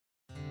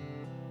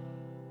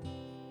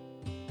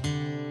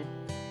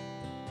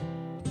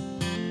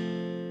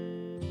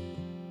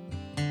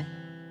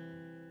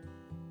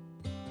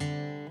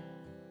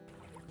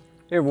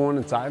Hey everyone,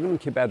 it's Ivan,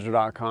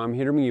 KidBadger.com,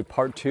 here to bring you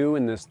part 2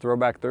 in this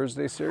Throwback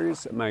Thursday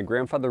series, my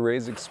grandfather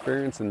Ray's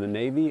experience in the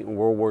Navy in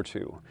World War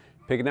II.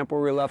 Picking up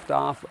where we left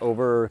off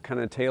over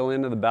kind of tail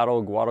end of the Battle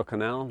of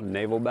Guadalcanal,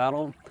 naval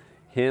battle,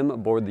 him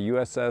aboard the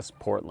USS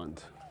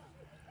Portland.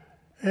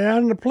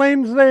 And the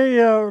planes,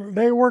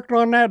 they worked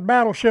on that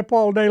battleship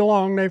all day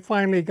long. They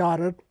finally got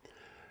it.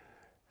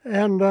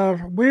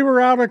 And we were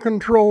out of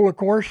control, of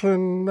course,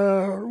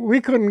 and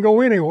we couldn't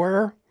go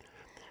anywhere.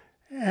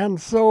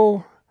 And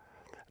so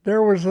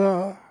there was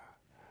I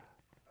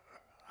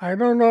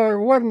don't know, it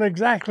wasn't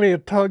exactly a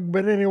tug,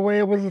 but anyway,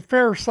 it was a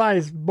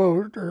fair-sized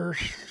boat or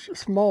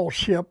small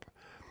ship.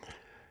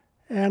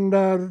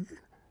 And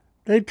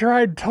they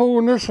tried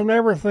towing us and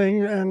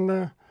everything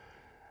and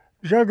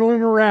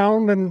juggling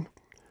around, and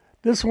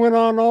this went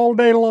on all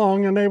day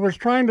long, and they was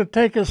trying to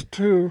take us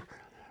to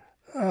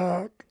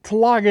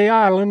Tulagi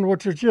Island,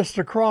 which is just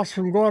across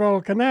from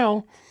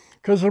Guadalcanal,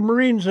 because the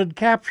Marines had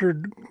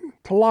captured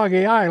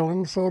Tulagi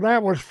Island, so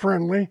that was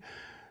friendly.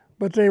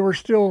 But they were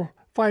still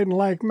fighting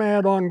like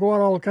mad on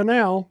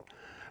Guadalcanal.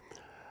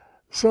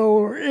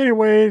 So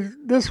anyway,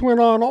 this went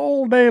on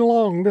all day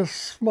long, this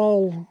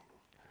small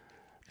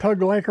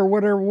tug like or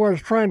whatever it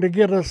was trying to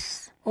get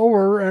us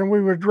over, and we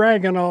were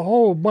dragging a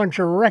whole bunch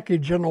of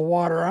wreckage in the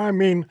water. I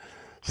mean,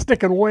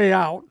 sticking way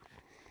out.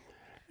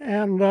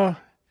 And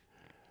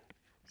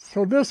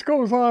so this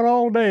goes on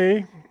all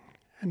day,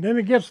 and then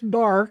it gets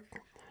dark,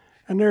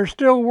 and they're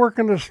still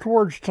working us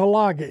towards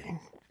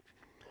Tulagi.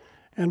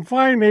 And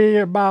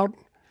finally,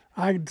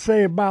 I'd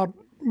say about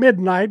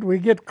midnight, we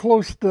get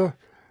close to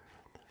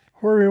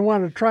where we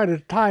want to try to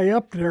tie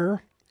up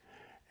there,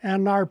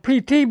 and our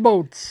PT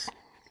boats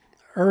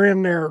are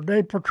in there.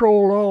 They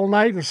patrol all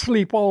night and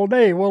sleep all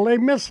day. Well, they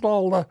missed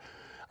all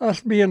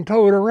us being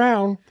towed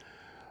around.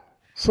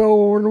 So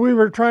when we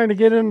were trying to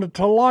get into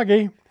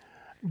Tulagi,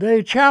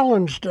 they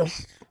challenged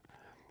us,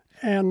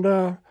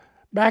 and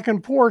back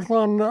and forth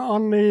on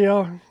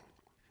the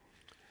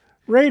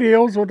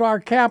radios with our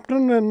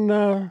captain and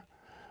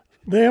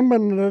them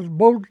and the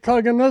boat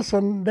tugging us,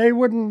 and they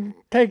wouldn't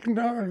take,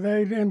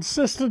 they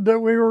insisted that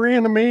we were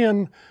enemy,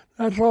 and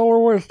that's all there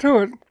was to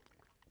it.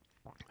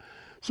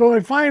 So they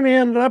finally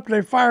ended up,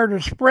 they fired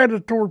a spread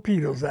of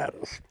torpedoes at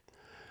us.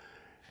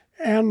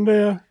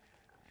 And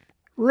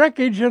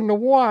wreckage in the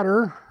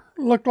water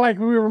looked like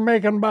we were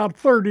making about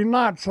 30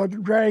 knots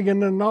of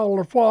dragging and all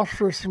the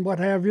phosphorus and what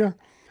have you.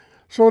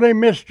 So they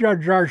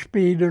misjudged our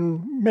speed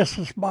and missed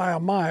us by a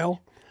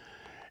mile.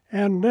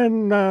 And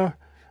then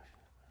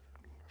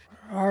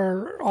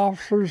our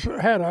officers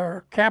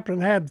our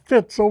captain had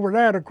fits over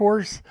that, of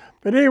course.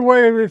 But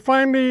anyway, we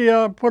finally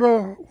put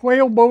a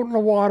whale boat in the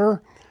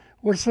water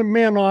with some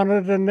men on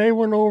it, and they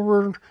went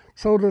over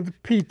so that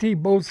the PT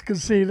boats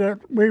could see that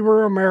we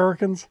were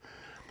Americans.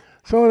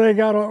 So they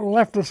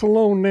left us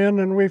alone then,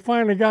 and we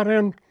finally got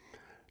in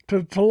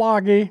to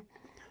Tulagi,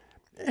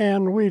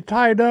 and we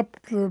tied up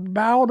the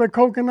bow to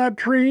coconut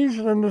trees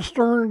and the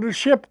stern of the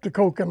ship to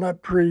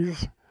coconut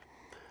trees.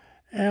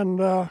 And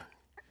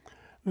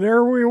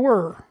there we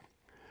were.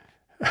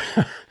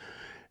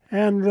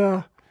 And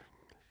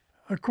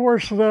of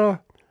course, the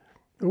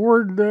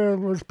word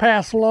was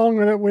passed along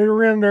that we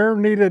were in there,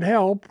 needed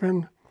help,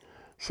 and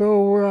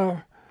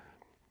so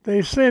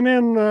they sent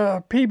in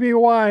a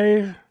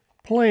PBY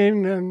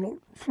plane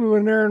and flew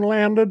in there and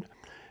landed.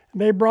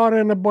 They brought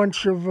in a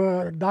bunch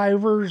of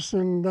divers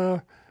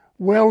and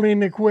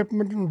welding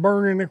equipment and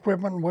burning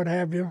equipment and what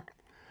have you.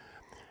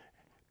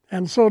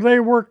 And so they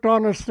worked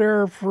on us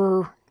there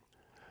for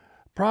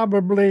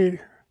probably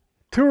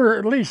 2 or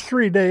at least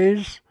 3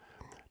 days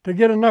to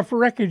get enough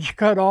wreckage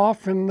cut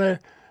off, and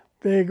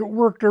they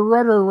worked a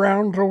rudder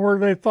around to where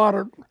they thought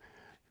it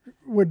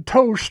would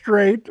tow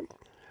straight.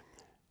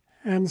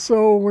 And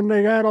so when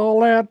they got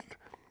all that,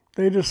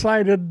 they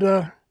decided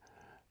to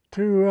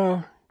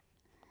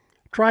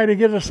try to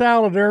get us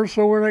out of there.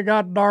 So when it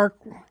got dark,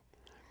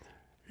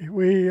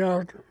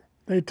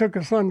 they took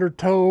us under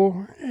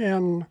tow,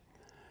 and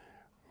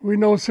we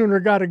no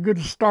sooner got a good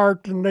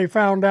start than they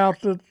found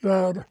out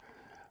that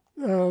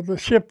the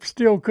ship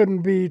still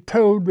couldn't be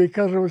towed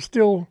because it was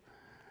still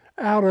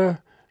so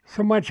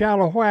much out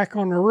of whack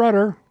on the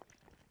rudder.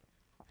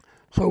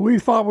 So we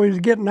thought we was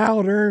getting out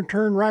of there and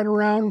turned right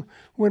around,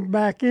 went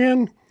back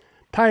in,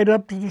 tied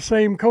up to the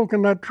same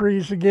coconut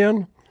trees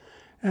again,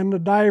 and the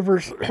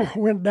divers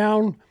went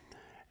down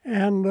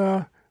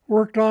and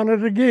worked on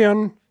it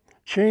again,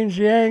 changed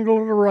the angle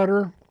of the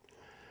rudder,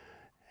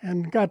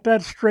 and got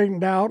that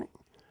straightened out.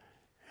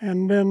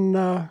 And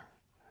then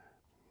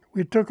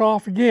we took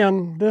off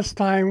again. This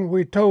time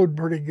we towed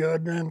pretty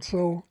good, and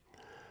so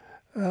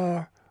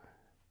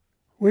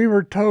we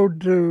were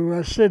towed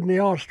to Sydney,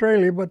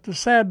 Australia. But the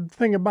sad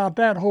thing about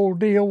that whole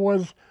deal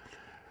was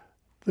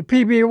the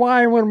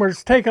PBY, when it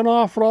was taking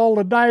off with all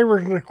the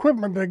divers and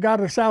equipment that got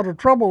us out of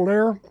trouble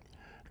there,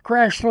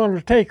 crashed on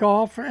the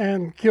takeoff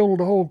and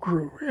killed the whole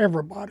crew,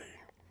 everybody.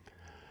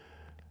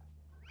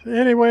 So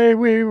anyway,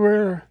 we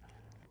were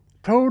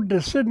towed to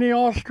Sydney,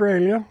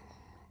 Australia.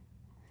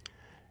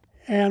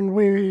 And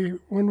when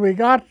we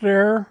got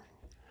there,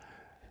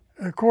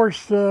 of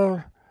course,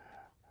 the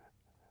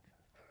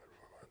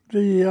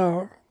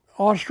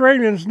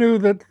Australians knew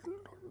that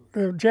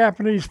the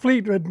Japanese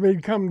fleet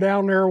had come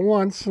down there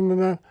once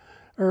and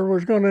or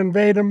was going to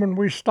invade them, and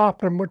we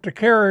stopped them with the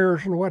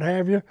carriers and what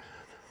have you.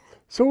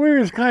 So we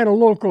was kind of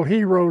local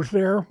heroes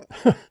there.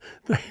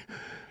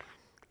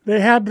 They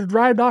had the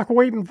dry dock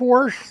waiting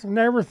for us and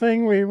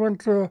everything. We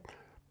went to a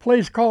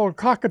place called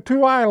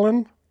Cockatoo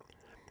Island,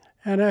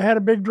 and it had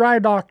a big dry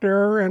dock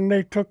there, and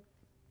they took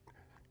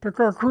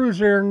our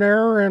cruiser in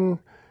there and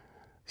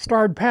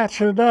started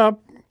patching it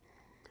up.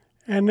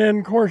 And then,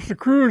 of course, the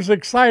crew's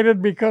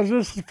excited because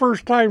this is the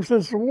first time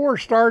since the war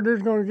started they're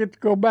going to get to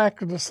go back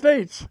to the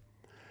States.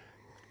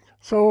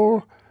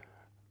 So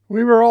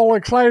we were all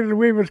excited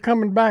we was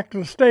coming back to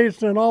the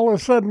States, and all of a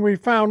sudden we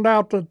found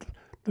out that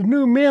the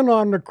new men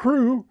on the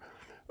crew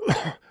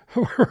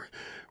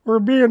were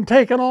being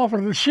taken off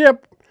of the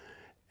ship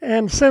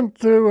and sent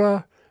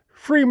to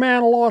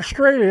Fremantle,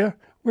 Australia,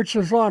 which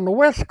is on the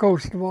west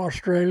coast of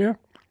Australia,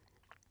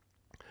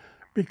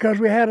 because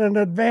we had an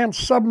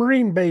advanced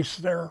submarine base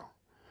there.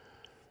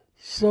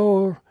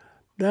 So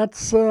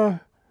that's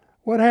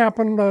what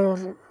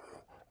happened.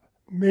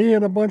 Me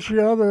and a bunch of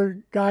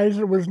other guys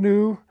that was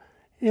new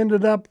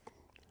ended up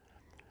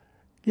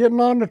getting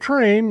on the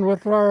train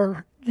with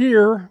our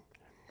gear,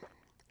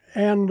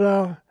 and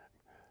the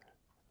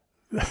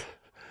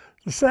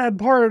sad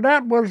part of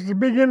that was the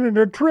beginning of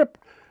the trip.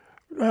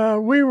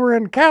 We were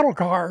in cattle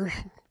cars,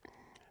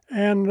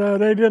 and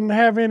they didn't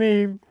have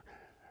any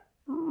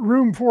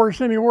room for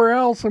us anywhere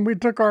else, and we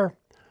took our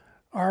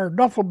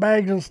duffel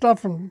bags and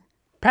stuff and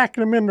packed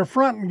them in the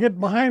front and get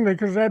behind it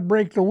because that'd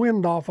break the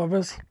wind off of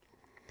us.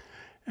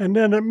 And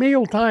then at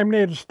mealtime,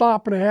 they'd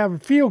stop and they'd have a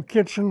field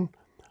kitchen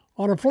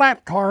on a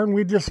flat car, and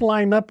we'd just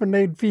line up and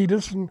they'd feed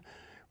us, and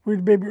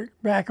we'd be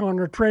back on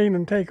the train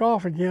and take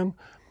off again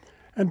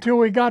until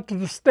we got to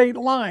the state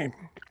line.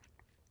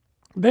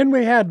 Then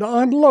we had to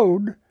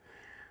unload,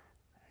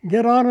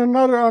 get on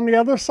the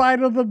other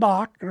side of the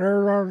dock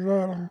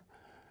or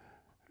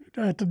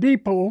at the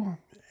depot,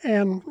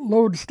 and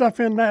load stuff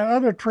in that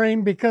other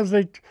train because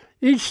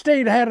each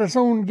state had its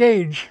own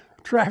gauge,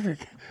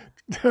 traffic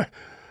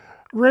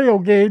rail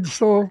gauge.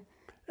 So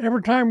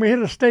every time we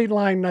hit a state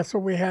line, that's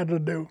what we had to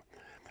do.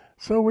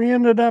 So we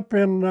ended up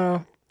in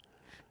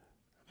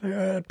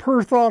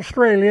Perth,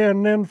 Australia,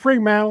 and then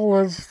Fremantle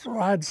was,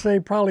 I'd say,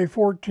 probably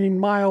 14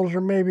 miles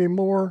or maybe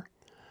more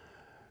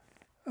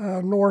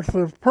north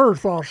of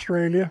Perth,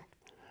 Australia.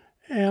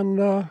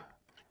 And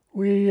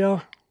we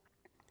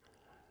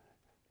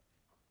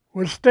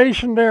was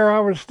stationed there.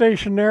 I was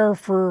stationed there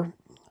for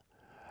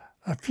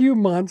a few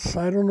months.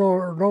 I don't know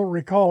or don't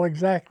recall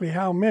exactly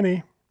how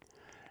many.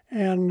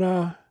 And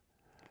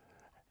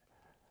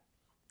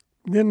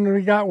then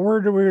we got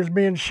word that we was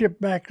being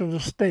shipped back to the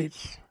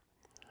States.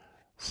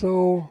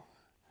 So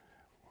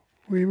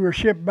we were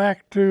shipped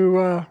back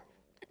to,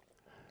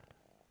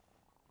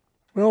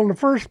 well, in the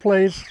first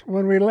place,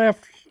 when we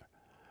left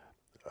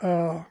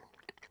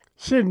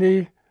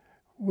Sydney,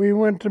 we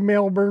went to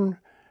Melbourne,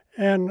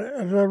 and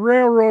the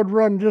railroad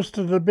run just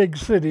to the big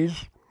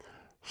cities.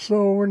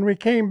 So when we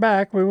came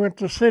back, we went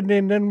to Sydney,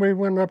 and then we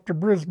went up to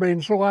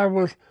Brisbane. So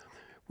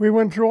we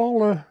went through all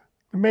the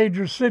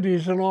major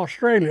cities in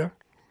Australia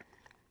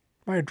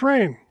by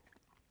train.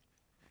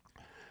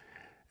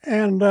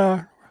 And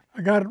I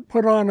got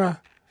put on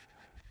a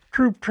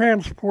troop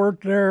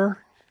transport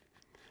there.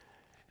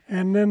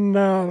 And then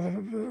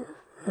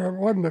it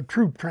wasn't a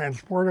troop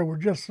transport, it was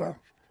just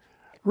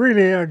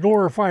really a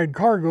glorified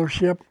cargo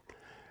ship.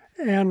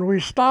 And we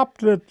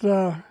stopped at,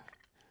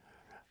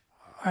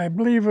 I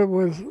believe it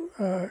was,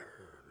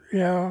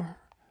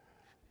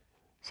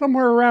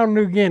 somewhere around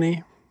New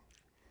Guinea,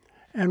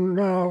 and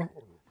they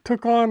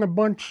took on a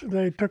bunch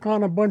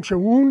of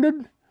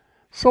wounded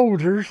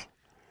soldiers,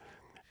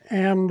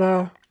 and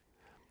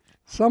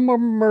some of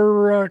them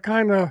were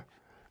kind of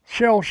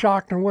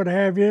shell-shocked and what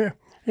have you.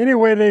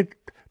 Anyway, they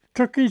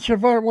took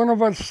one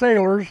of us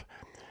sailors,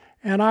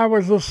 and I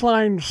was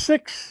assigned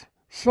 6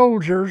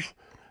 soldiers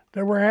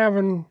that were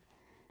having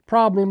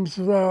problems,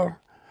 from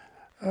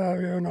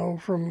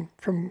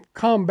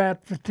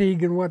combat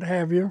fatigue and what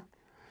have you.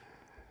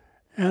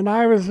 And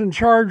I was in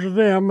charge of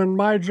them, and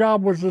my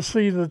job was to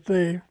see that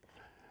they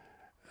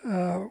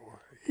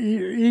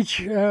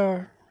each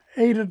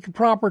ate at the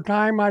proper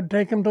time. I'd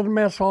take them to the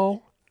mess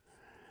hall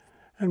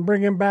and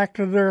bring them back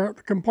to their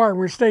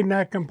compartment. We stayed in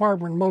that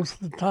compartment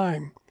most of the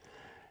time.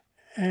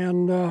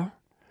 And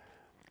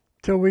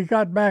till we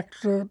got back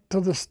to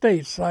the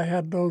States, I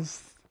had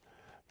those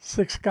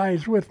 6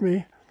 guys with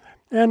me.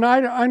 And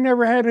I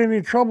never had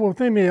any trouble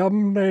with any of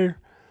them. They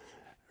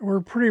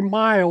were pretty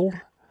mild.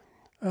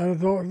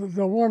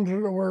 The ones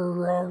that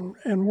were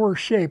in worse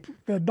shape,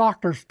 the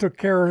doctors took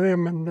care of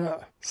them in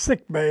the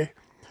sick bay.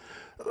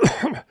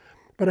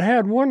 But I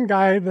had one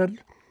guy that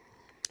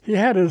he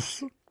had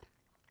his,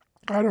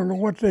 I don't know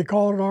what they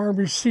call it,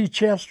 Army sea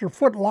chest or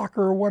foot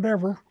locker or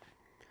whatever.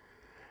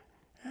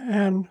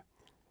 And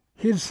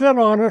he'd sit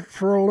on it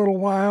for a little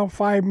while,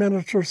 5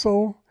 minutes or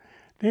so.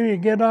 Then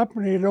he'd get up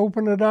and he'd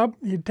open it up.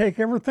 He'd take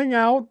everything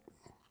out.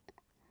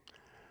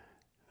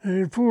 And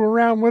he'd fool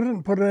around with it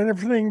and put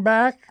everything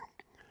back.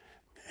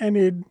 And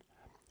he'd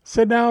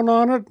sit down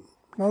on it.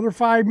 Another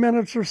 5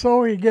 minutes or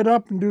so, he'd get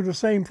up and do the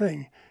same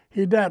thing.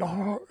 He did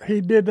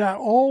that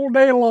all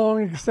day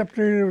long, except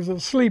when he was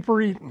asleep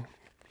or eating.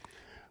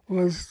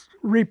 Was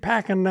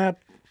repacking that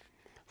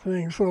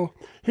thing. So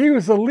he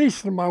was the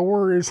least of my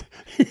worries.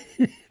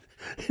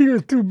 He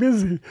was too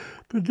busy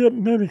to get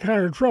in any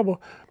kind of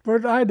trouble.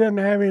 But I didn't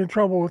have any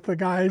trouble with the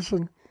guys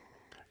and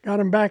got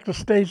him back to the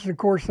States. And of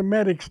course, the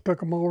medics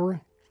took him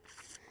over.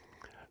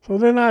 So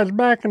then I was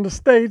back in the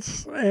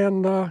States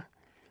and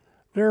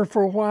there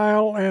for a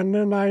while. And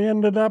then I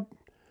ended up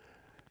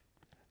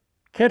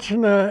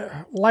catching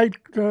a light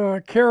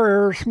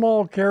carrier,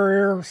 small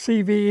carrier,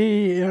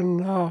 CVE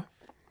in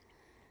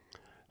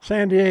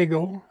San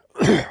Diego.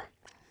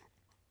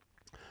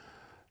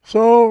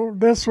 So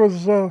this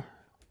was a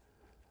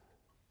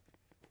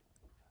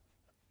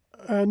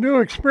new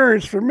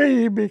experience for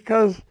me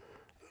because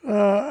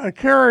a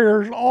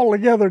carrier is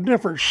altogether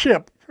different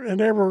ship in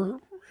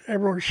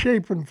every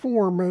shape and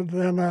form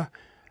than a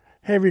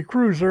heavy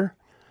cruiser.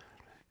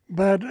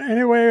 But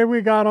anyway,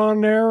 we got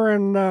on there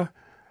and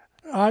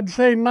I'd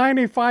say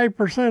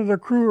 95% of the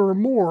crew or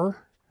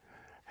more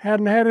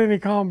hadn't had any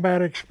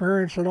combat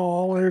experience at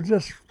all. They were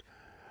just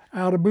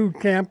out of boot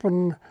camp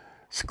and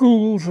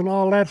schools and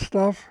all that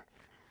stuff.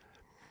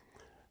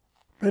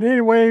 But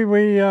anyway,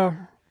 we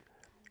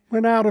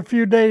went out a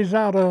few days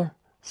out of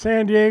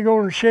San Diego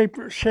and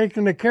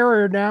shaking the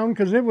carrier down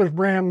because it was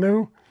brand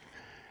new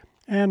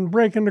and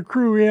breaking the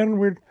crew in.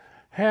 We'd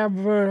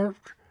have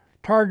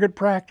target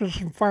practice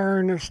and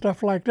firing and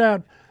stuff like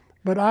that.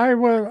 But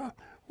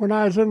when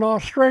I was in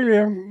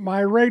Australia, my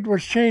rate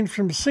was changed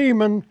from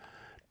seaman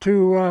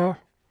to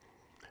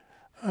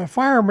a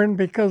fireman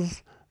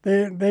because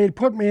they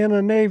put me in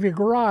a Navy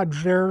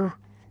garage there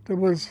that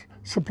was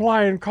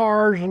supplying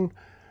cars and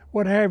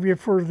what have you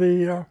for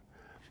the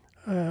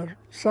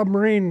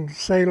submarine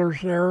sailors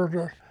there,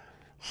 the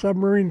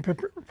submarine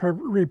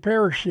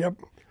repair ship.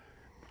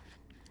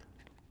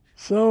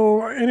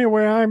 So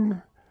anyway,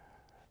 I'm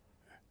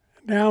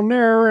down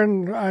there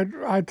and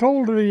I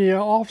told the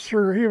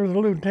officer, he was a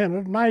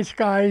lieutenant, nice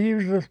guy, he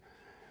was the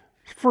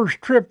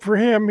first trip for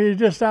him, he's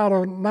just out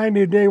of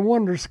 90-day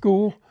wonder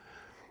school.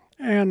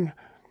 And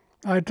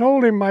I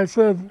told him, I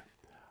said,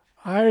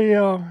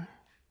 I've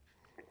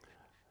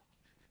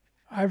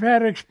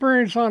had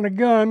experience on a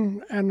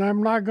gun and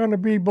I'm not going to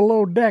be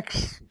below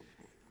decks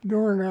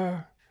during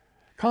a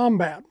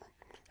combat.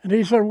 And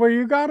he said, well,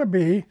 you got to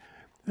be.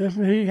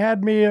 He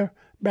had me a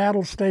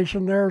battle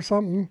station there or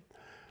something,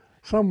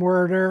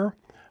 somewhere there.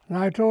 And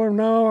I told him,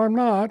 no, I'm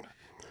not.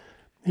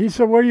 He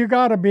said, well, you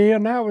got to be.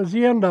 And that was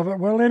the end of it.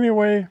 Well,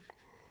 anyway,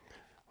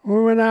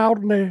 we went out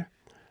and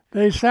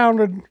they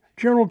sounded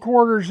general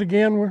quarters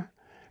again.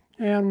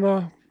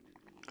 And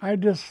I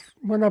just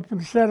went up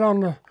and sat on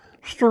the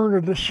stern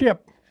of the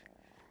ship.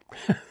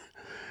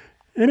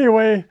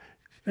 Anyway,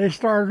 they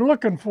started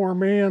looking for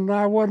me and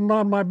I wasn't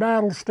on my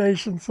battle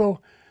station. So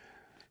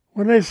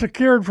when they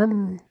secured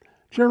from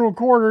general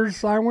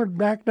quarters, I went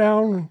back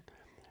down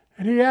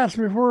and he asked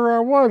me where I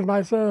was. And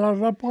I said, I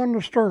was up on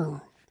the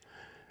stern.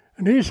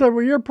 And he said,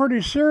 well, you're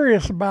pretty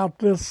serious about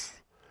this,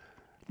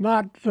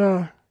 not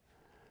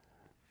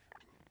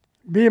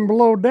being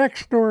below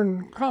decks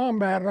during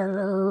combat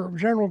or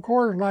general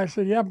quarters. And I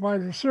said, yep,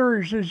 I'm as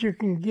serious as you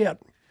can get.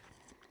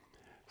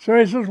 So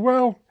he says,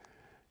 well,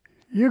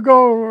 you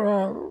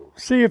go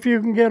see if you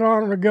can get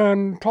on a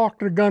gun, talk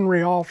to the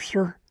gunnery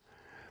officer,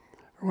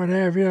 what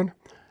have you.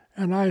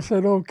 And I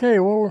said, okay,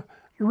 well,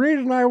 the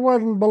reason I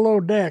wasn't below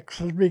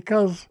decks is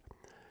because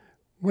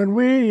when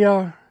we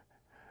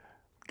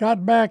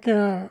got back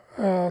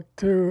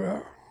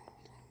to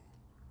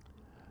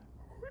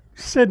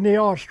Sydney,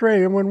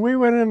 Australia, when we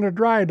went into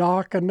dry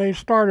dock and they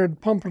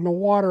started pumping the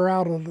water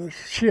out of the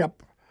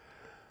ship,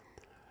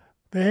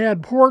 they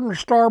had port and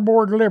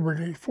starboard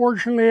liberty.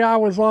 Fortunately, I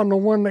was on the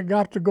one that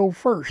got to go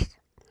first.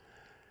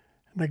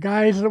 The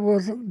guys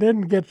that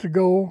didn't get to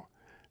go,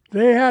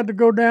 they had to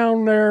go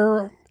down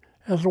there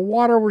as the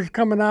water was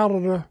coming out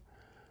of the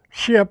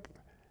ship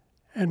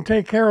and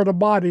take care of the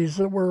bodies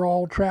that were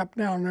all trapped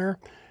down there.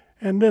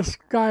 And this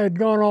guy had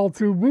gone all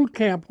through boot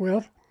camp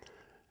with.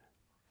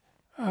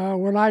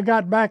 When I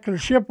got back to the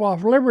ship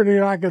off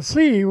liberty, I could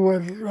see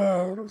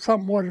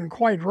something wasn't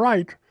quite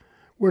right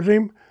with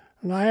him.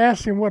 And I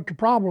asked him what the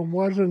problem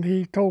was, and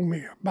he told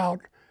me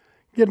about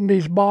getting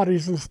these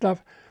bodies and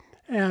stuff.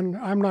 And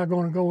I'm not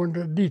going to go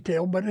into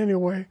detail, but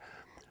anyway,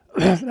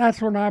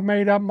 that's when I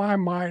made up my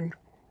mind.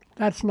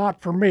 That's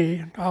not for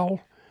me. I'll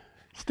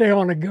stay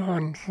on a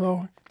gun.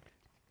 So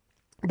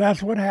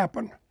that's what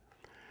happened.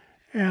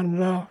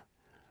 And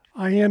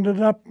I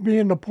ended up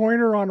being the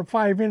pointer on a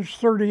 5-inch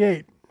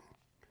 38.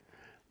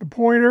 The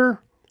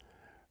pointer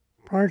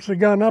points the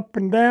gun up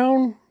and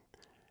down,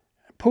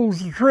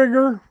 pulls the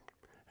trigger,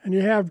 and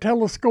you have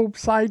telescope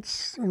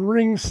sights and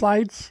ring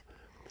sights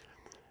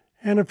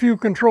and a few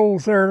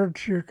controls there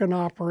that you can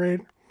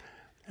operate.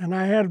 And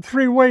I had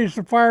 3 ways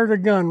to fire the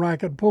gun. I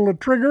could pull the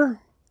trigger,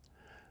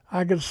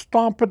 I could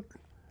stomp it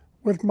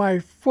with my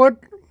foot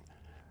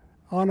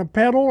on a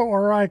pedal,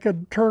 or I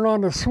could turn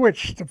on the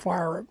switch to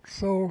fire it.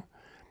 So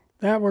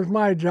that was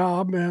my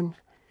job. And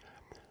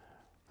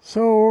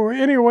so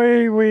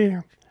anyway,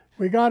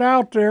 we got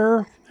out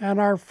there,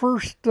 and our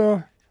first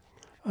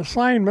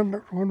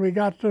assignment when we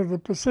got to the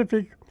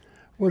Pacific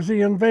was the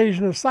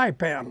invasion of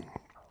Saipan.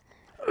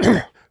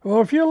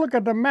 Well, if you look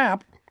at the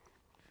map,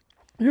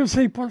 you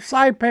see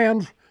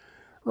Saipan's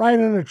right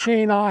in a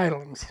chain of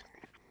islands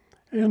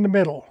in the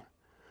middle.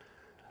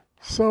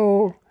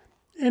 So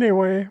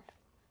anyway,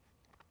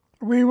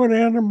 we went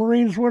in, the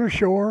Marines went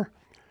ashore,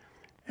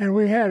 and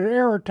we had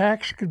air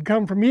attacks could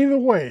come from either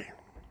way.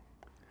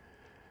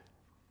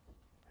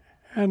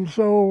 And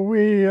so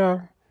we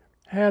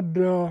had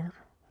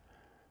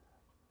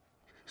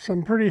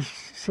some pretty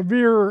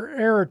severe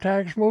air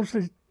attacks,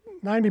 mostly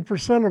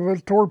 90% of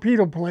us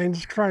torpedo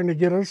planes trying to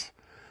get us.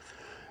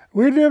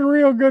 We did a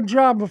real good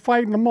job of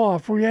fighting them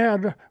off. We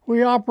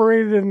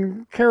operated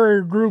in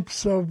carrier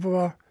groups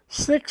of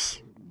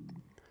 6.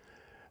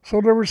 So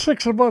there were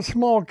 6 of us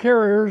small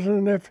carriers,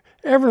 and if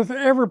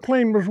every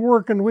plane was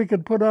working, we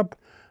could put up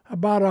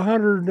about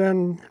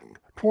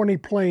 120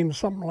 planes,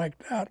 something like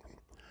that.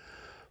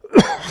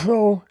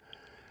 So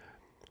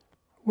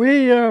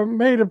we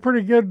made a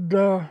pretty good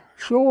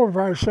show of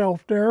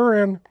ourselves there,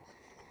 and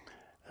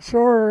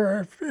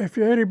so if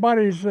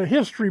anybody's a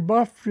history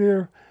buff,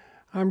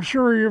 I'm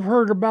sure you've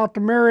heard about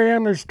the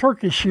Marianas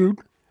Turkey Shoot.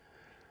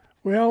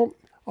 Well,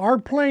 our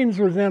planes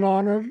was in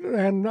on it,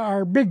 and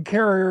our big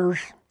carriers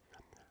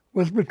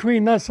was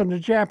between us and the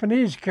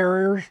Japanese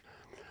carriers.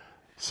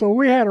 So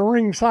we had a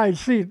ringside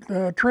seat.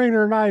 The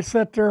trainer and I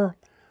sat there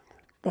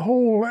the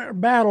whole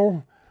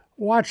battle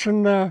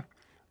watching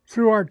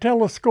through our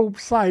telescope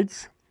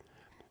sights.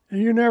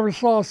 And you never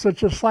saw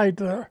such a sight.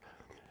 The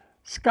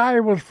sky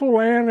was full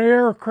of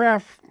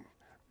anti-aircraft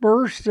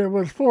bursts. It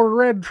was full of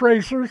red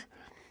tracers,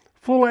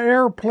 full of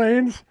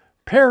airplanes,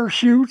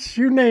 parachutes,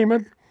 you name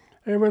it.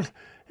 It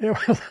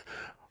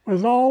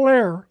was all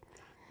there.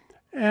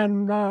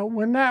 And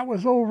when that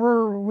was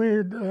over,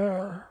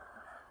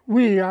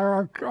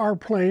 our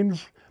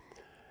planes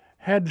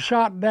had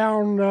shot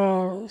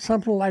down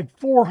something like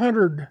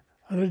 400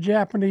 of the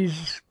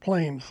Japanese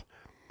planes.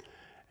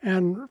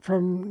 And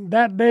from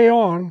that day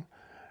on,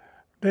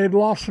 they'd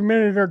lost so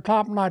many of their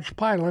top-notch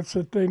pilots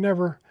that they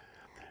never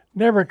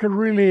could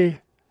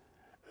really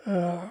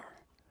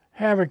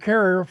have a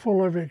carrier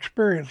full of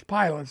experienced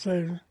pilots.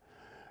 It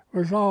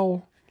was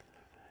all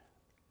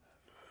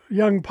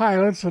young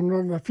pilots,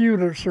 and a few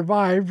that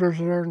survived was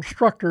their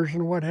instructors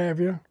and what have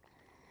you.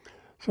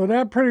 So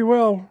that pretty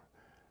well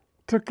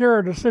took care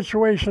of the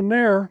situation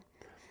there.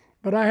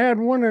 But I had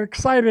one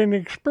exciting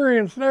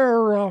experience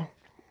there.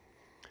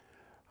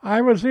 I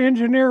was the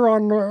engineer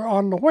on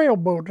the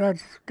whaleboat.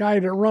 That's the guy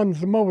that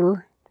runs the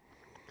motor.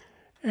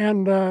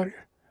 And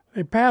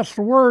they passed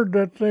the word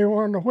that they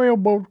wanted the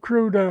whaleboat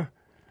crew to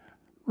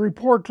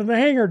report to the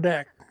hangar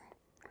deck.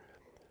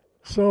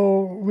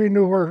 So we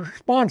knew where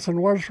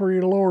sponson was, where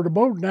you lower the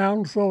boat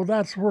down. So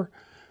that's where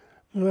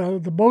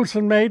the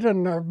boatswain mate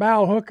and the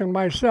bow hook and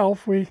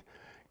myself, we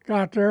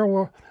got there.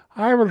 Well,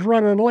 I was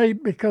running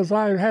late because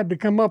I had to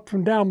come up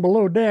from down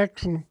below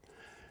decks. And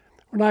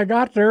when I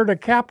got there, the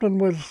captain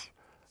was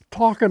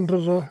talking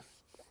to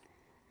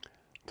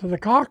the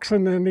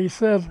coxswain, and he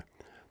said,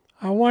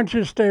 "I want you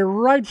to stay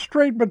right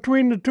straight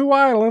between the 2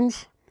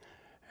 islands."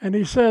 And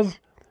he says,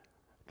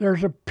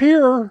 "There's a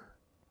pier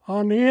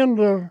on the end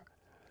of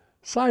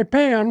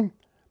Saipan,"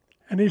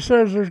 and he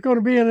says, "there's going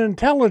to be an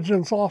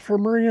intelligence officer,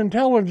 marine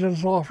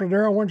intelligence officer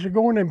there. I want you to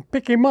go in and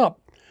pick him up."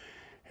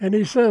 And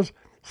he says,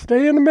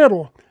 "Stay in the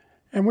middle,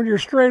 and when you're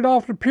straight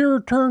off the pier,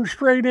 turn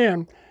straight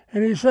in."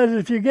 And he says,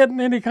 "If you get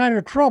in any kind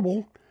of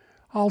trouble,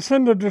 I'll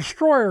send a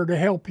destroyer to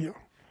help you."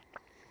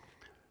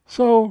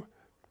 So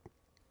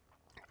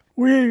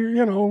we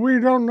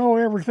don't know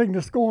everything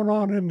that's going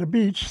on in the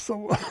beach,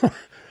 so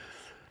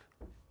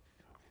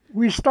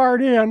we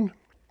start in,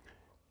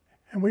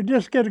 and we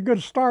just get a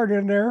good start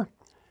in there,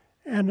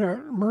 and the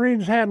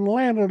Marines hadn't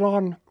landed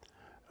on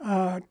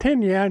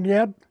Tinian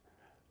yet,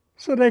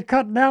 so they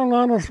cut down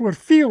on us with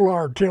field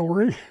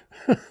artillery.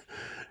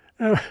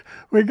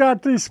 We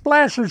got these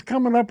splashes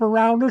coming up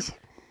around us.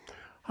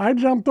 I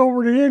jumped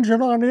over the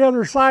engine on the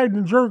other side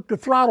and jerked the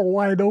throttle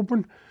wide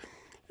open,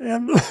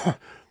 and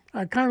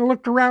I kind of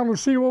looked around to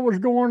see what was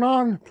going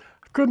on.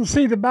 I couldn't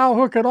see the bow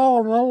hook at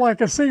all, and all I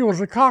could see was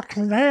the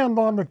coxswain's hand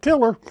on the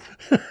tiller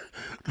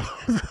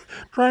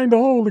trying to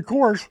hold the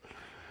course.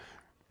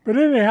 But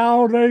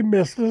anyhow, they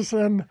missed us,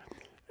 and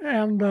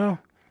the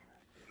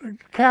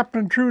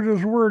captain, true to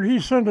his word, he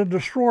sent a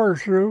destroyer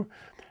through,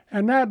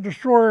 and that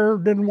destroyer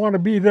didn't want to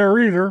be there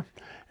either,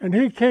 and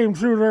he came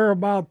through there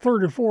about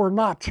 34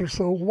 knots or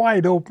so,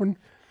 wide open.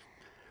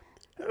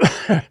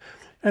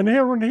 And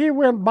then when he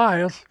went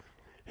by us,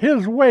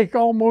 his wake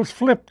almost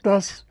flipped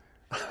us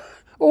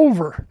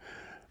over.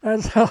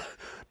 That's how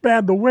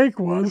bad the wake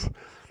was.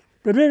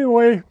 But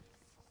anyway,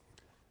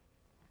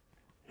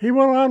 he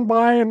went on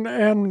by,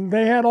 and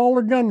they had all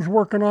the guns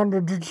working on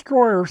the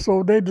destroyer,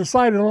 so they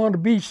decided on the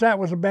beach that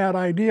was a bad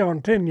idea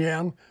on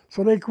Tinian,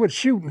 so they quit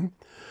shooting.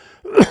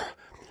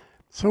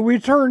 So we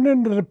turned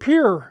into the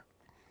pier,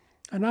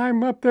 and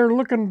I'm up there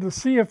looking to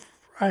see if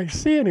I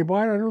see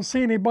anybody. I don't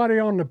see anybody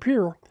on the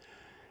pier.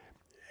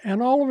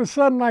 And all of a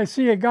sudden I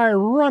see a guy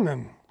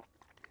running.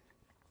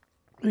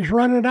 He's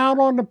running out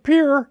on the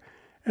pier,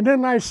 and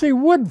then I see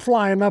wood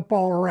flying up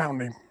all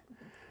around him.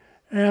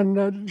 And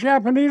the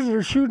Japanese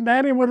are shooting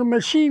at him with a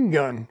machine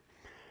gun.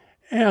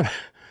 And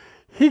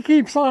he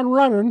keeps on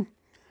running,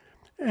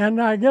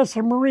 and I guess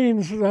the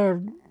Marines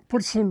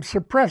put some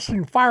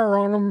suppressing fire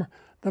on him,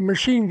 the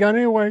machine gun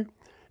anyway.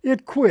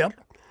 It quit,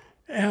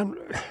 and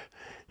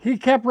he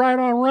kept right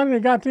on running. He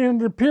got to the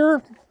end of the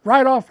pier,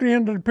 right off the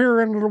end of the pier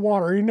into the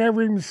water. He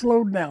never even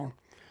slowed down.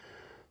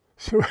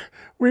 So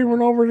we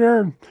went over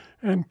there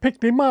and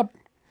picked him up,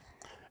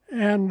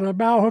 and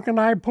Bowhook and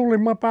I pulled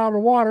him up out of the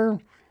water,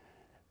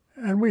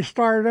 and we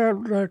started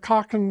out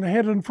cocking,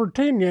 heading for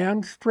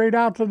Tinian, straight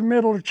out to the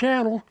middle of the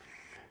channel.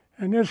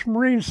 And this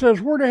Marine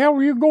says, "Where the hell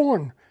are you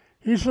going?"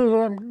 He says,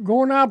 "I'm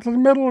going out to the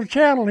middle of the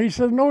channel." He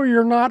says, "No,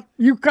 you're not.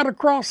 You cut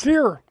across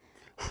here."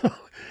 So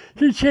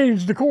he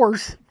changed the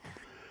course,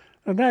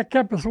 and that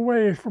kept us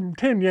away from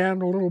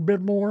Tinian a little bit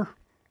more.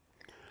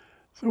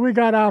 So we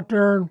got out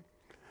there,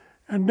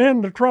 and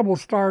then the trouble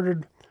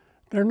started.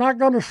 They're not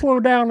going to slow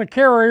down the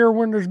carrier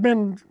when there's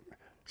been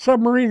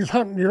submarines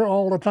hunting you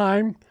all the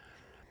time.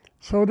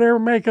 So they're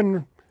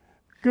making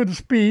good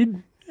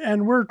speed,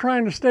 and we're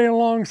trying to stay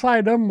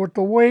alongside them with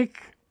the wake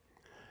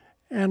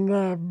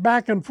and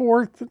back and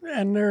forth,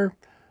 and the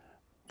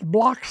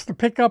blocks to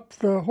pick up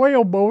the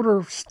whale boat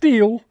are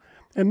steel,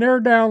 and they're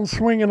down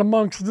swinging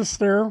amongst us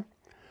there.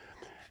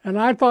 And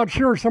I thought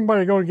sure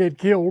somebody going to get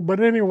killed, but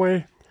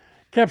anyway,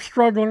 kept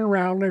struggling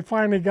around. They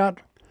finally got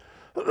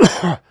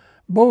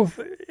both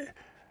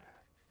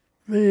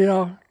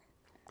the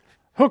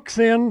hooks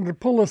in to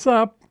pull us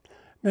up,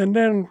 and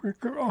then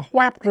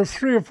whapped us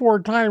 3 or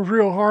 4 times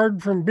real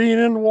hard from being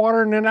in the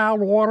water and then out of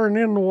the water and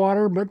in the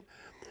water. But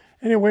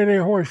anyway, they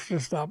hoisted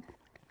us up.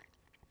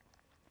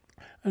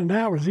 And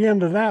that was the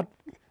end of that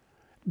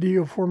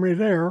deal for me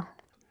there.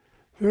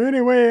 So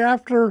anyway,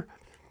 after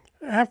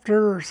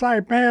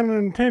Saipan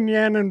and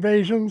Tinian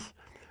invasions,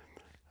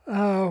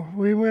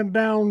 we went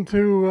down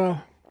to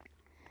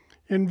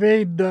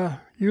invade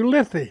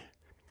Ulithi.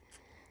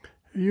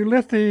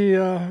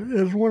 Ulithi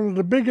is one of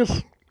the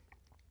biggest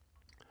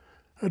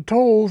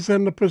atolls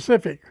in the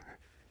Pacific.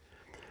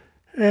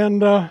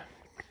 And of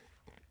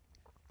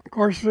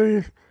course,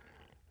 we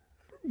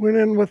went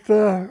in with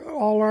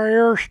all our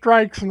air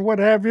strikes and what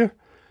have you,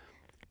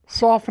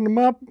 softened them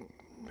up,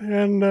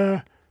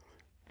 and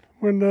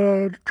when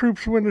the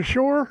troops went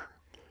ashore,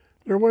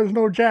 there was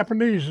no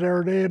Japanese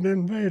there. They had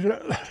invaded,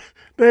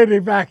 they had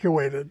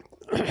evacuated.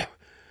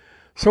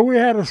 So we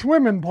had a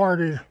swimming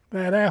party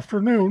that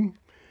afternoon,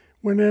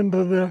 went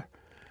into the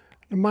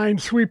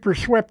minesweeper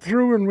swept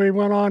through, and we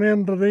went on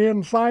into the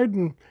inside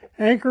and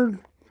anchored,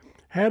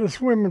 had a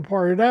swimming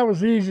party. That was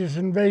the easiest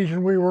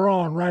invasion we were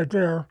on right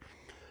there.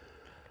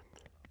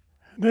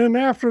 Then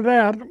after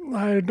that,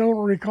 I don't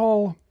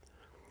recall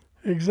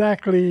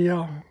exactly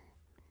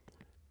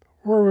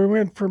where we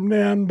went from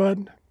then, but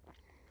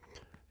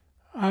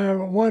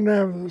one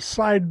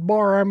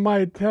sidebar I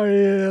might tell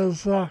you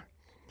is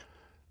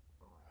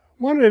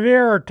one of the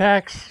air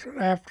attacks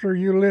after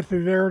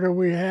Ulithi there that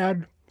we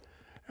had,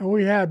 and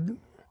we had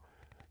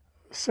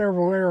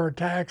several air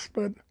attacks,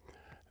 but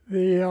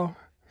the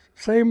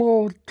same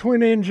old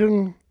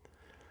twin-engine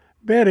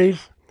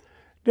Bettys,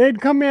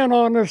 they'd come in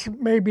on us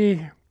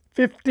maybe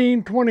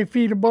 15, 20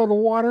 feet above the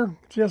water,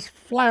 just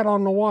flat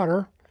on the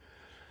water.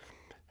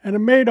 And it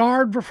made it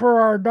hard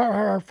for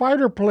our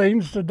fighter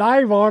planes to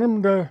dive on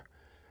them to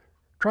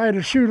try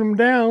to shoot them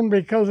down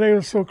because they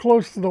were so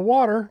close to the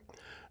water.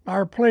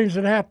 Our planes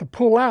would have to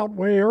pull out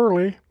way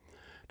early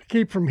to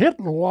keep from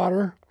hitting the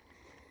water.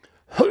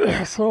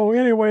 So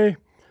anyway,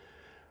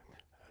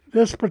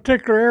 this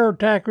particular air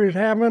attack we was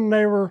having,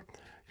 they were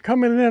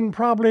coming in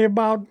probably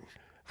about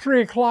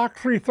 3 o'clock,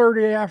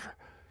 3:30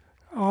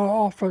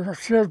 off of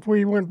shift.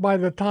 We went by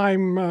the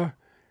time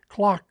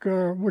clock,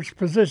 which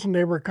position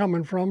they were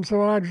coming from.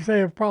 So I'd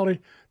say probably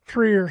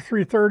 3 or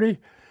 3:30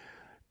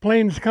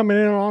 planes coming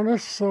in on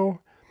us. So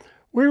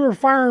we were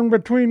firing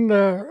between two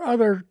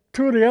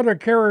of the other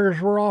carriers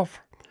were off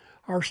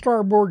our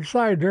starboard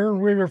side there, and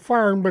we were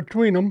firing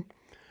between them,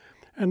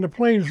 and the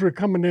planes were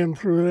coming in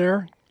through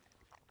there.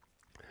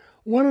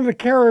 One of the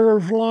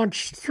carriers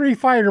launched 3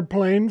 fighter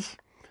planes.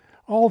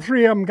 All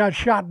 3 of them got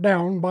shot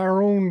down by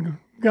our own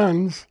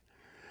guns.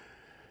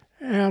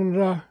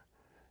 And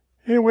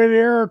anyway, the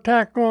air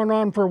attack going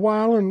on for a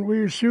while, and we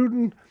were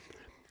shooting,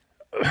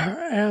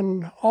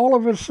 and all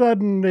of a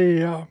sudden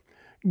the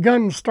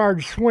gun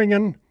started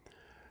swinging,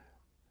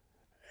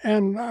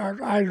 and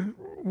I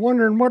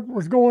wondering what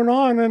was going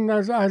on, and I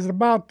was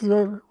about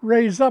to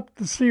raise up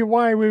to see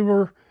why we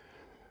were,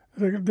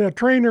 the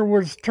trainer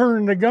was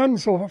turning the gun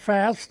so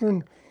fast,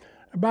 and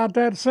About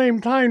that same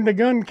time, the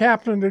gun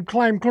captain had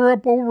climbed clear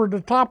up over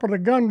the top of the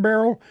gun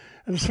barrel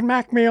and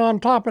smacked me on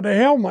top of the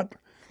helmet.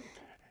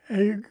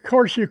 And of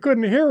course, you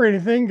couldn't hear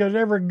anything because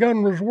every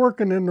gun was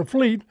working in the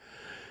fleet.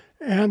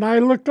 And I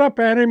looked up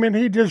at him, and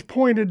he just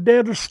pointed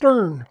dead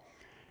astern.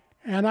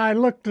 And I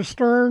looked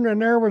astern,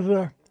 and there was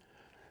a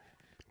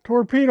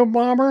torpedo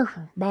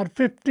bomber about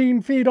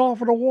 15 feet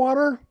off of the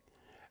water,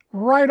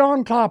 right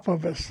on top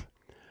of us.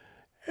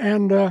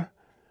 And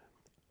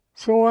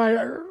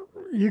so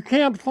you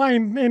can't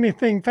find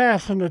anything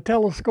fast in the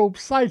telescope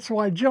sight, so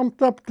I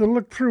jumped up to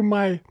look through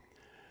my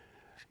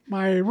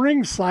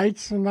ring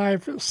sights, and I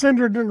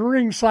centered in the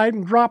ring sight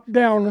and dropped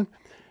down,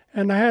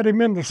 and I had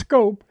him in the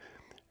scope,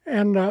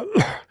 and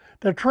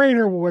the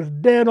trainer was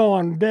dead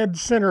on, dead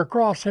center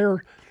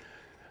crosshair.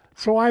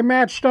 So I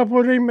matched up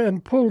with him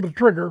and pulled the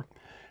trigger,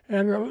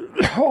 and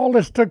all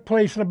this took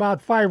place in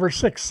about 5 or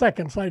 6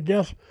 seconds, I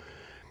guess.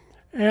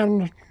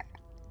 And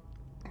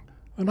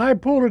when I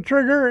pulled the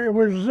trigger, it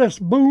was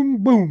just boom,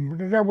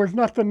 boom. There was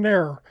nothing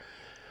there.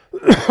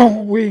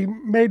 We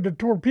made the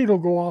torpedo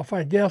go off,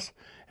 I guess,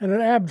 and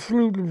it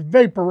absolutely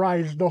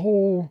vaporized the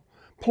whole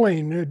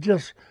plane. It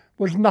just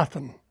was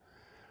nothing.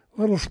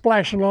 A little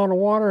splashing on the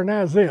water, and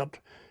that's it.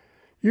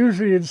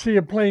 Usually you'd see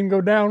a plane go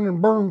down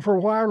and burn for a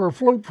while or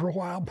float for a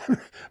while,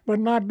 but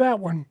not that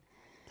one.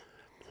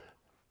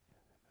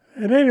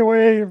 And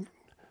anyway,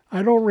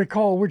 I don't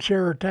recall which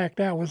air attack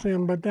that was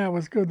in, but that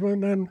was a good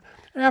one. And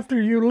after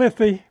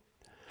Ulithi,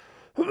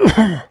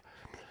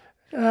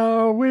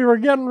 we were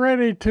getting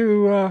ready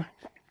to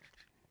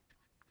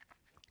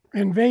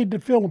invade the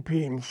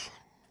Philippines.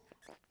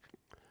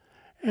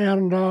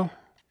 And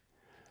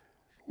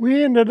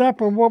we ended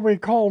up in what we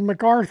call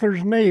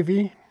MacArthur's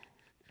Navy.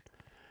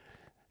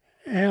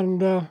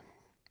 And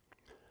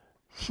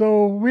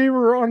so we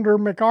were under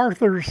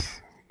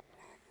MacArthur's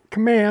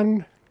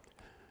command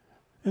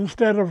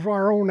instead of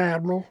our own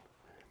admiral.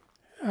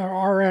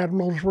 Our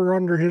admirals were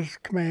under his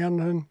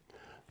command, and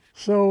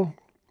so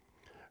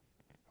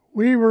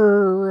we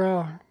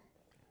were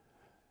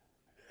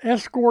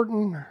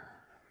escorting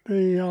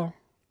the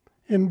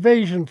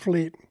invasion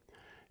fleet,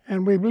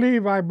 and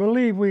I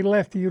believe we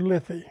left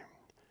Ulithi.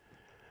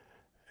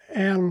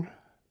 And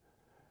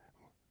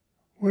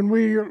when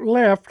we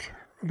left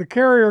the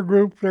carrier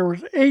group, there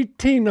was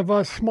 18 of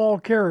us small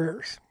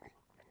carriers,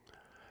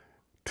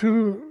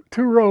 two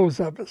rows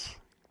of us.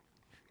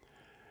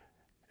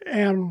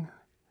 And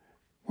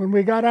when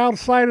we got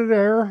outside of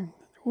there,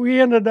 we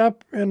ended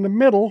up in the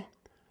middle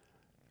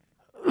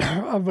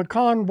of the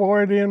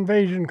convoy, the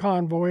invasion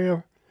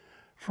convoy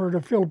for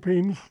the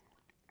Philippines.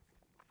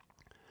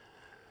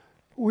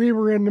 We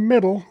were in the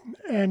middle,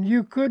 and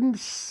you couldn't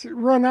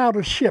run out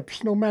of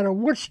ships. No matter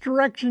which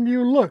direction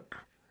you looked,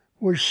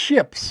 was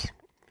ships.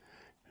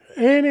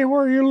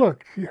 Anywhere you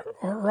looked,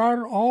 right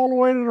all the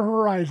way to the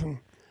horizon.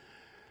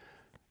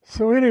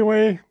 So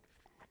anyway,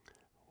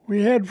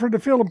 we head for the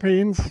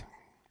Philippines,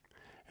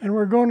 and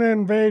we're going to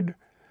invade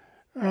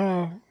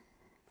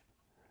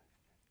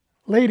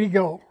Leyte,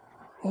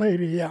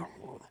 yeah.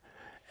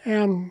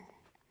 And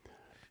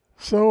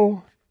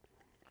so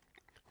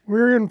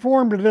we're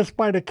informed of this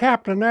by the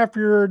captain. After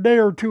you're a day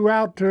or two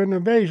out to an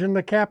invasion,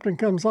 the captain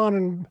comes on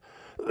and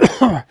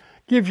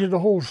gives you the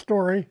whole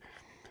story.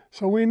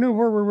 So we knew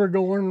where we were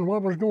going and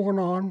what was going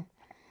on.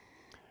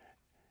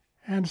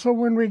 And so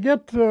when we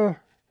get to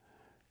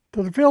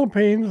the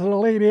Philippines, the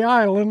Leyte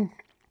Island,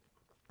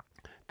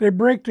 they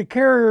break the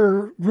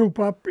carrier group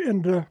up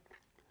into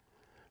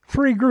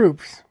 3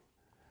 groups.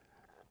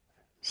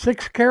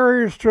 6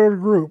 carriers to a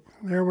group.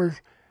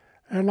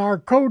 And our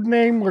code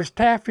name was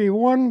Taffy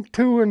 1,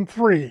 2, and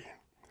 3.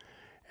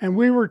 And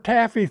we were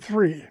Taffy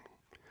 3.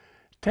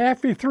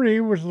 Taffy 3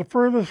 was the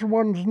furthest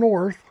ones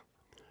north,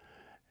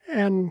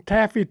 and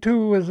Taffy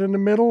 2 was in the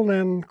middle,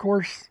 and of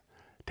course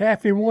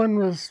Taffy 1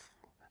 was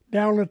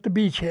down at the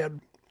beachhead.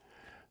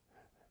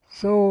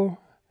 So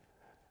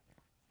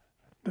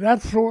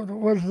that's what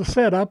was the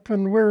setup,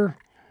 and we're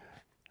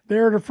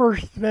there the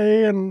first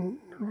day, and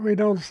we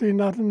don't see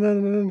nothing.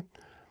 Then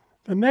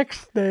the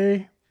next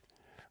day,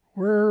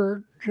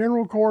 we're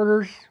general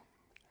quarters,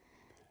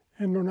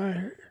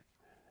 and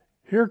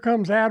here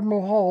comes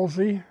Admiral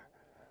Halsey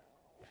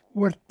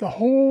with the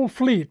whole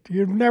fleet.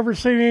 You've never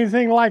seen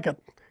anything like it.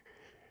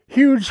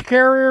 Huge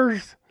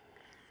carriers,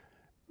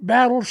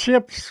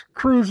 battleships,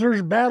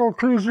 cruisers, battle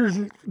cruisers,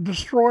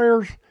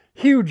 destroyers,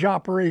 huge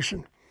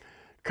operation.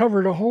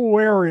 Covered a whole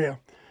area.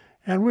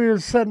 And we were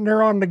sitting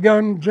there on the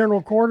gun,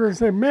 general quarters, and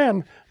said,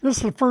 man, this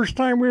is the first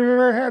time we've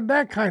ever had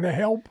that kind of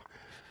help.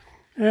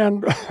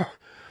 And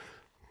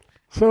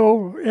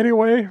so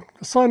anyway,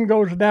 the sun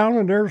goes down,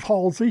 and there's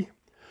Halsey.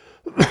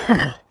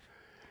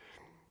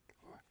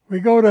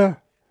 We go to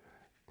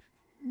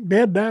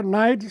bed that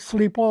night,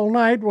 sleep all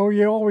night. Well,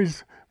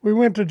 we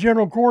went to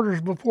general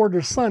quarters before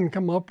the sun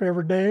come up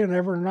every day and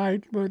every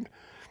night. But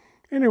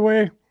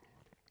anyway,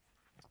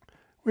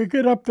 we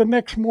get up the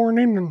next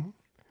morning, and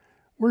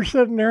we're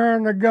sitting there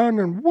on the gun,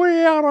 and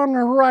way out on the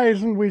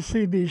horizon, we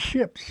see these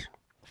ships.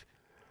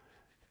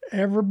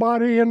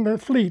 Everybody in the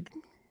fleet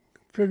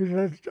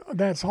figured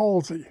that's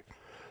Halsey.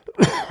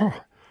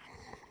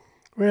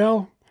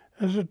 Well,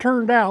 as it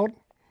turned out,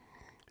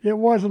 it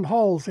wasn't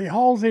Halsey.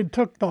 Halsey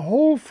took the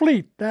whole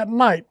fleet that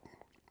night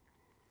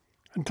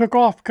and took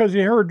off because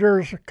he heard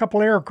there's a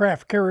couple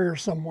aircraft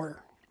carriers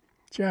somewhere,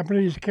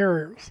 Japanese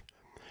carriers.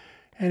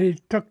 And he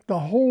took the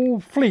whole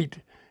fleet.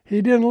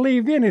 He didn't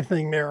leave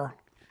anything there.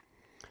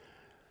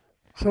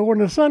 So when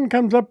the sun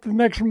comes up the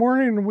next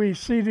morning and we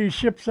see these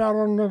ships out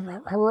on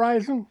the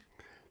horizon,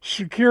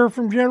 secure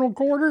from general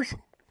quarters,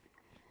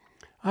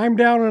 I'm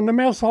down in the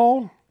mess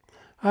hall.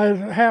 I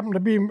happen to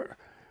be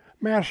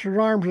Master at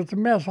Arms at the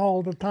mess hall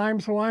at the time,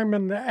 so I'm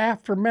in the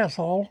after mess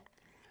hall.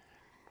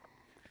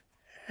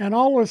 And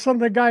all of a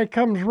sudden the guy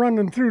comes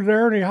running through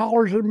there and he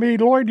hollers at me,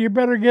 "Loyd, you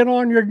better get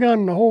on your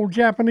gun. The whole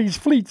Japanese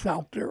fleet's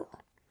out there."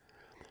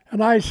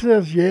 And I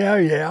says,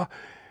 yeah.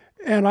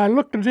 And I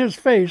looked at his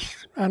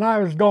face and I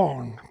was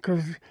gone,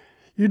 because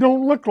you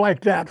don't look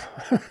like that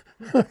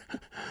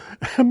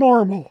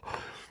normal.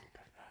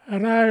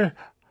 And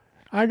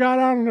I got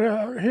on,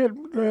 hit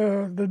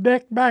the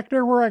deck back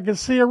there where I could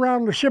see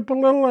around the ship a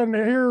little, and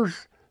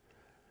here's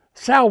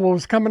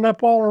salvos coming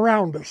up all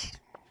around us.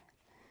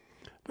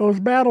 Those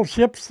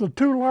battleships, the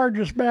two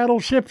largest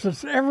battleships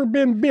that's ever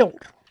been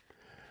built,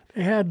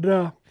 they had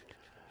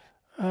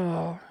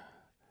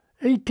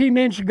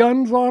 18-inch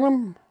guns on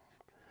them.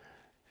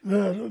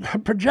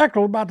 The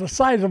projectile about the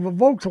size of a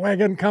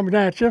Volkswagen coming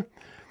at you.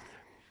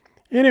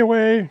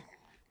 Anyway,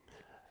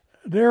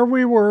 there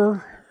we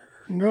were.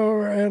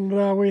 No, and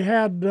we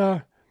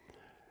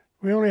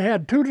only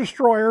had 2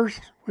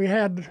 destroyers. We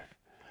had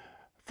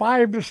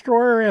 5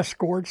 destroyer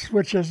escorts,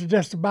 which is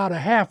just about a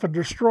half a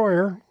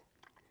destroyer,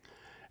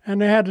 and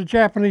they had the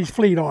Japanese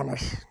fleet on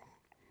us.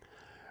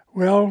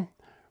 Well,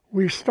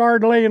 we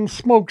started laying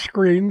smoke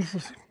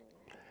screens,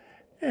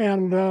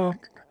 and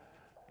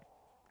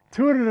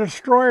 2 of the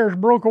destroyers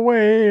broke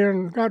away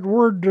and got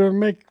word to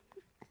make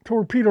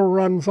torpedo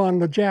runs on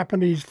the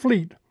Japanese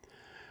fleet.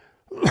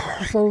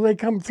 So they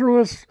come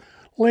through us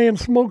laying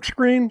smoke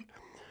screen,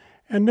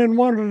 and then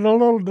one of the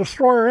little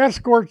destroyer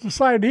escorts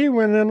decided he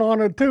went in on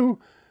it too,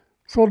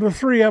 so the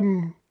 3 of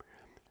them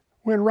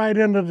went right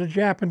into the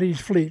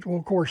Japanese fleet. Well,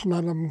 of course,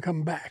 none of them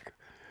come back.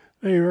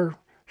 They were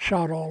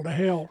shot all to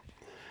hell.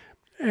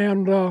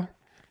 And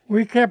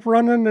we kept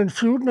running and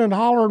shooting and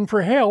hollering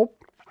for help.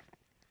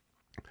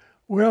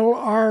 Well,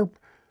 our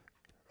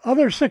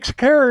other 6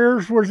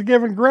 carriers was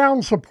giving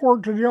ground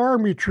support to the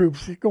Army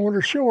troops going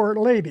ashore at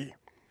Lady.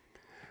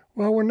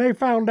 Well, when they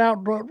found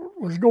out what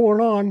was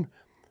going on,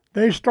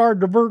 they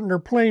started diverting their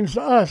planes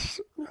to us.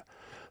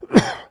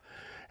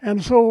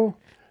 And so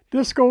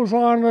this goes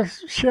on, the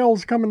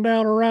shells coming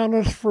down around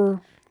us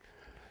for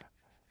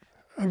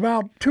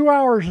about 2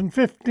 hours and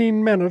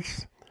 15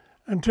 minutes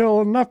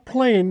until enough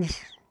planes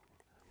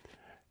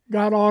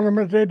got on them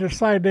that they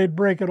decided they'd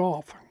break it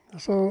off.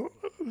 So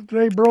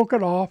they broke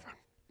it off.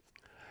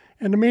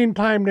 In the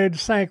meantime, they'd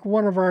sank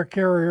one of our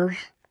carriers,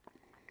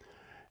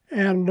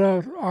 and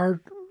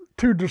our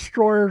 2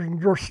 destroyers and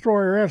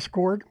destroyer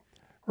escort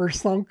were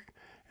sunk.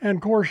 And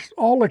of course,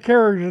 all the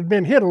carriers had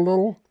been hit a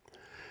little.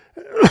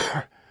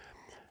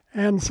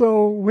 And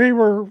so we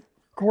were, of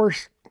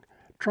course,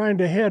 trying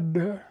to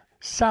head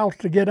south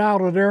to get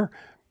out of there,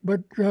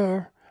 but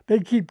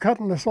they'd keep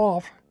cutting us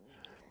off.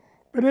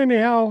 But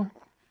anyhow,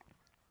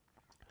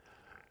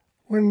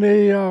 when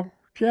the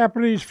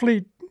Japanese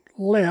fleet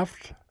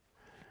left,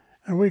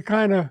 and we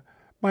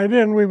by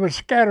then we were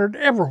scattered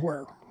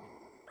everywhere.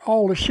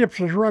 All the ships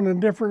was running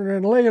different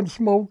and laying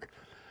smoke.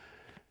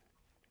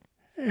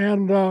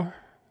 And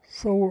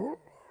so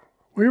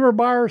we were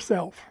by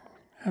ourselves,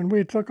 and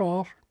we took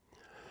off.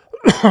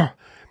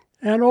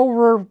 And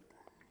over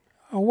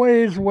a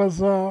ways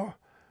was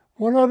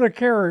one other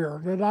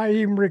carrier that I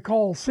even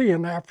recall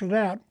seeing after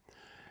that.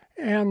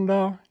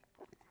 And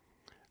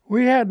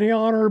we had the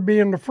honor of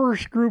being the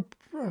first group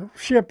of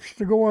ships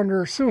to go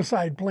under a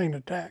suicide plane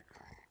attack.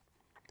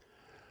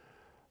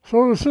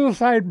 So the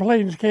suicide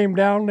planes came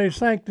down, they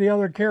sank the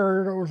other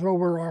carrier that was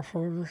over off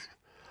of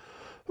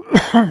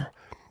us.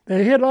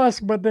 They hit us,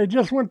 but they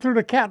just went through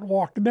the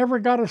catwalk. They never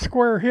got a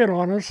square hit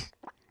on us.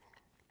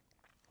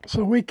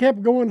 So we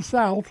kept going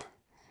south,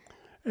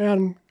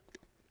 and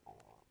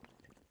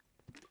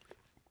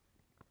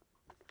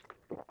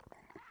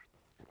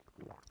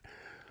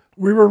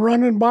we were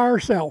running by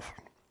ourselves,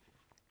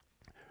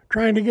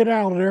 trying to get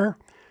out of there.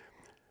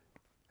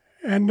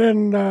 And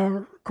then,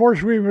 of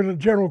course, we were at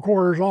general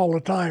quarters all the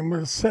time. We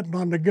were sitting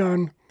on the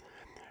gun,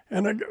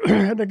 and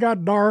it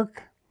got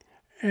dark,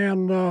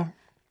 and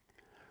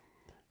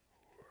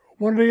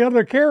one of the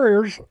other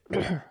carriers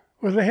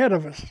was ahead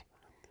of us.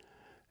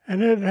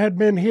 And it had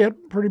been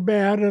hit pretty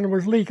bad, and it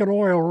was leaking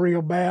oil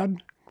real bad.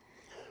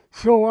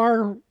 So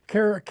our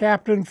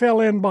captain fell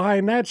in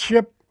behind that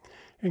ship.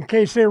 In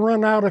case they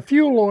run out of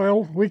fuel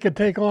oil, we could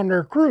take on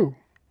their crew.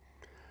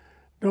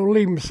 Don't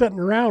leave them sitting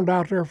around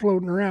out there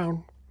floating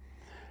around.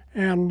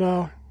 And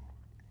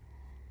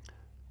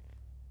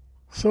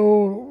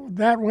so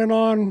that went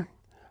on,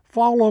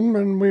 follow them,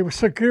 and we were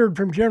secured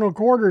from general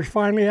quarters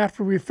finally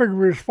after we figured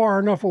we was far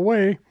enough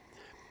away.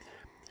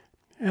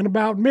 And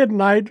about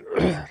midnight,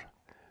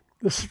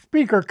 the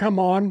speaker come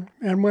on,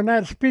 and when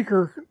that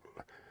speaker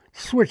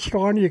switched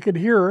on, you could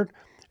hear it.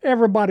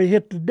 Everybody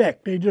hit the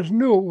deck. They just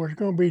knew it was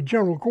going to be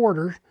general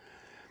quarters.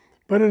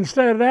 But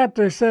instead of that,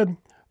 they said,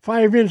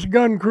 5-inch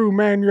gun crew,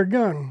 man your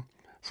gun.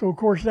 So, of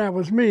course, that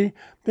was me.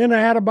 Then I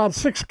had about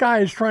 6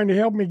 guys trying to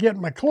help me get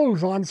my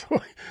clothes on so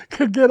I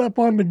could get up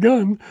on the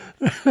gun.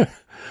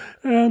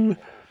 And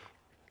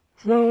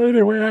so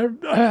anyway,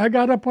 I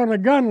got up on the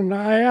gun, and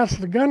I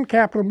asked the gun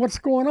captain, what's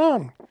going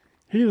on?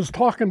 He was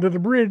talking to the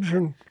bridge,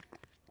 and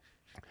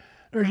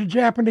there's a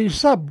Japanese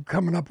sub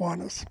coming up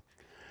on us.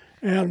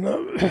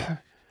 And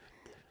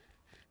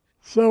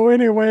so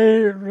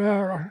anyway,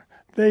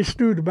 they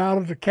stewed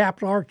about it. The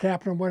captain, our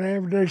captain,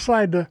 whatever, they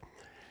decided to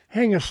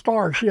hang a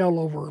star shell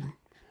over him.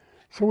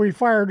 So we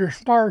fired a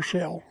star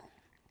shell,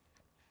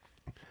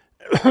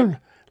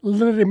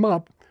 lit him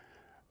up.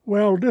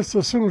 Well, just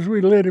as soon as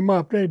we lit him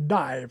up, they'd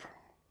dive.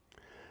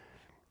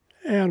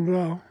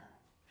 And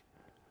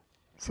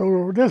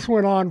so this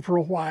went on for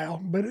a while.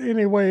 But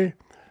anyway,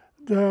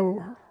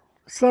 the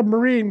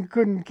submarine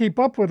couldn't keep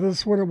up with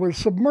us when it was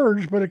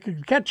submerged, but it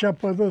could catch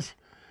up with us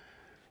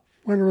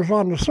when it was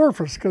on the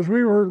surface, because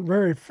we weren't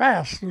very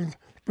fast,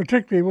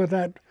 particularly with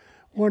that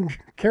one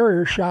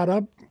carrier shot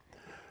up.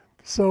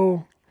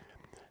 So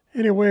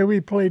anyway, we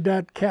played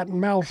that cat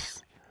and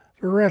mouse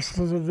the rest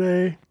of the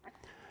day.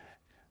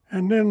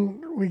 And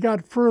then we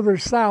got further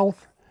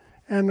south,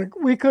 and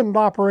we couldn't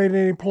operate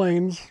any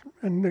planes,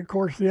 and of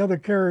course the other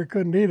carrier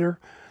couldn't either.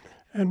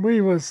 And we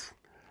was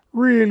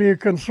really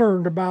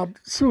concerned about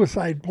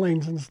suicide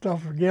planes and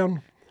stuff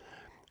again.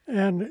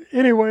 And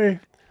anyway,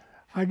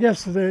 I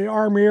guess the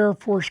Army Air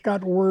Force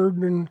got word,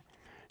 and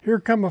here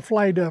come a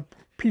flight of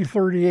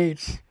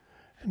P-38s.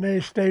 And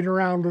they stayed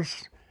around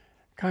us,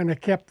 kind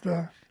of kept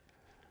the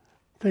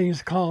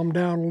things calmed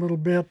down a little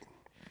bit.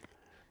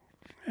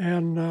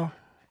 And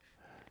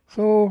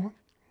so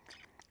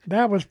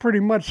that was pretty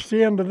much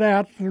the end of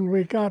that, and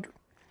we got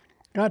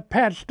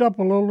patched up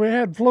a little. We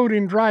had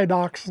floating dry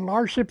docks, and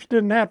our ships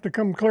didn't have to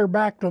come clear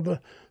back to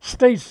the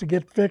States to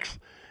get fixed.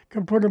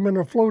 Could put them in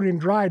a floating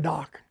dry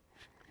dock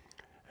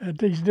at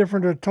these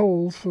different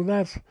atolls.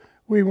 So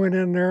we went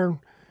in there and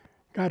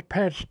got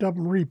patched up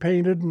and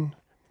repainted and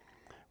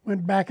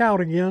went back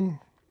out again.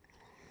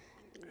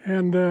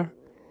 And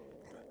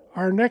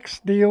our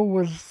next deal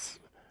was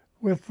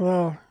with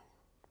going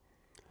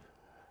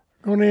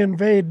to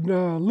invade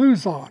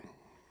Luzon.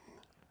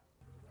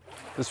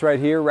 This right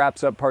here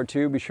wraps up part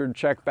 2. Be sure to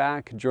check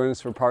back, join us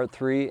for part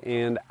 3.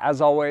 And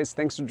as always,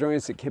 thanks for joining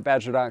us at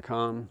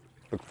kitbadger.com.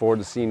 Look forward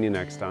to seeing you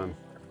next time.